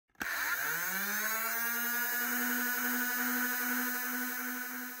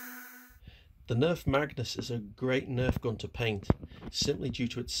The Nerf Magnus is a great Nerf gun to paint, simply due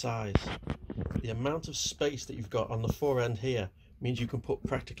to its size. The amount of space that you've got on the fore end here means you can put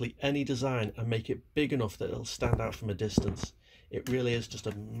practically any design and make it big enough that it'll stand out from a distance. It really is just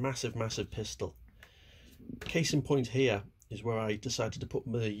a massive, massive pistol. Case in point here is where I decided to put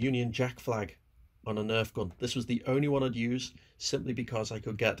the Union Jack flag on a Nerf gun. This was the only one I'd use, simply because I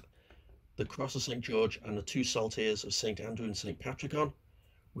could get the Cross of St. George and the two saltires of St. Andrew and St. Patrick on,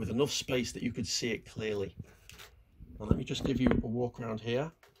 with enough space that you could see it clearly. Now let me just give you a walk around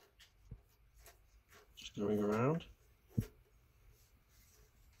here. Just going around.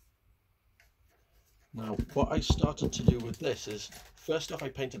 Now what I started to do with this is, first off I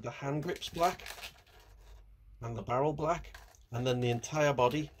painted the hand grips black and the barrel black, and then the entire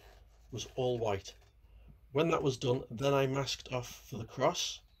body was all white. When that was done, then I masked off for the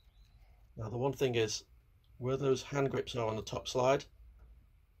cross. Now the one thing is, where those hand grips are on the top slide,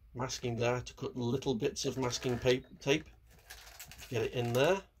 masking there to cut little bits of masking tape, get it in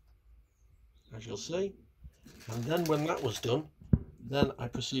there, as you'll see. And then when that was done, then I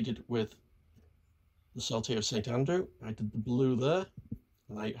proceeded with the saltire of St. Andrew. I did the blue there,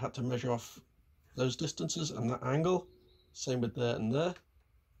 and I had to measure off those distances and that angle. Same with there and there,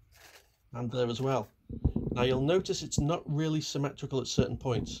 and there as well. Now you'll notice it's not really symmetrical at certain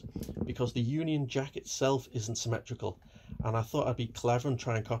points, because the Union Jack itself isn't symmetrical, and I thought I'd be clever and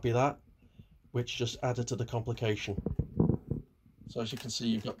try and copy that, which just added to the complication. So as you can see,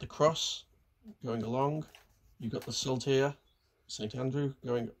 you've got the cross going along, you've got the saltire, St. Andrew,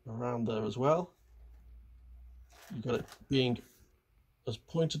 going around there as well. You've got it being as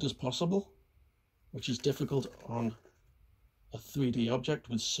pointed as possible, which is difficult on a 3D object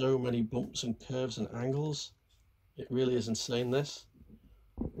with so many bumps and curves and angles. It really is insane, this.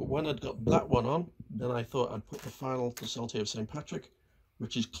 But when I'd got that one on, then I thought I'd put the final to saltire of St. Patrick,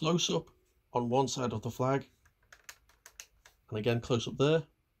 which is close up on one side of the flag, and again close up there,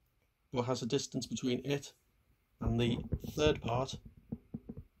 but has a distance between it and the third part,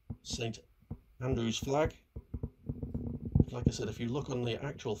 St. Andrew's flag. Like I said, if you look on the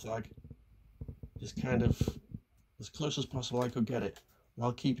actual flag, it's kind of as close as possible I could get it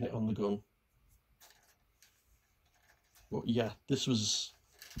while keeping it on the gun. But yeah, this was,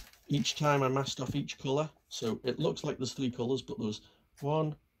 each time I masked off each colour, so it looks like there's 3 colours, but there's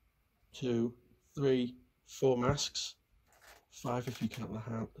 1, 2, 3, 4 masks, 5 if you count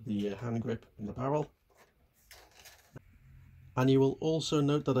the hand grip and the barrel. And you will also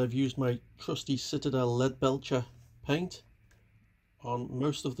note that I've used my trusty Citadel lead belcher paint on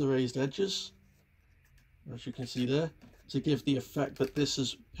most of the raised edges, as you can see there, to give the effect that this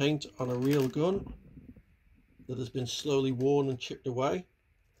is paint on a real gun that has been slowly worn and chipped away.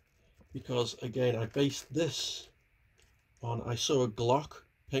 Because again, I based this on, I saw a Glock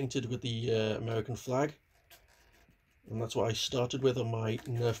painted with the American flag, and that's what I started with on my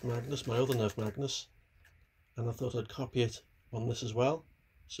Nerf Magnus, my other Nerf Magnus, and I thought I'd copy it on this as well.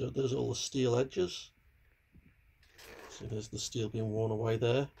 So there's all the steel edges. So there's the steel being worn away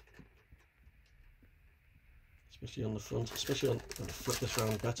there, especially on the front, especially on, I'll flip this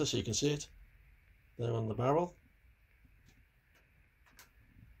round better so you can see it there on the barrel.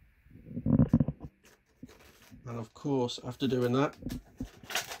 And of course, after doing that,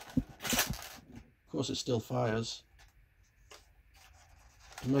 of course it still fires.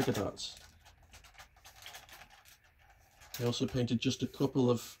 Mega darts. I also painted just a couple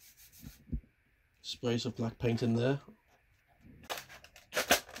of sprays of black paint in there.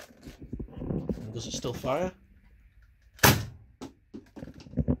 And does it still fire?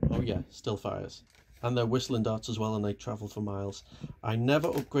 Oh yeah, still fires. And they're whistling darts as well, and they travel for miles. I never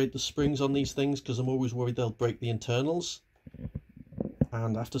upgrade the springs on these things because I'm always worried they'll break the internals.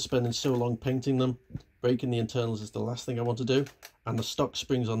 And after spending so long painting them, breaking the internals is the last thing I want to do. And the stock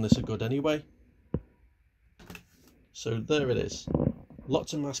springs on this are good anyway. So there it is.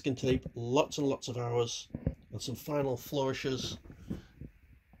 Lots of masking tape, lots and lots of hours, and some final flourishes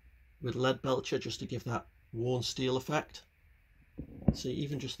with lead belcher just to give that worn steel effect. See,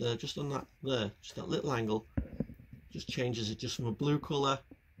 even just there, just on that there, just that little angle, just changes it just from a blue colour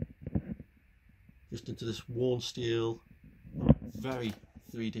just into this worn steel, very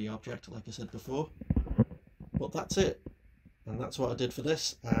 3D object, like I said before. But that's it, and that's what I did for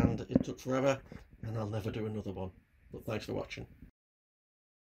this, and it took forever, and I'll never do another one. But thanks for watching.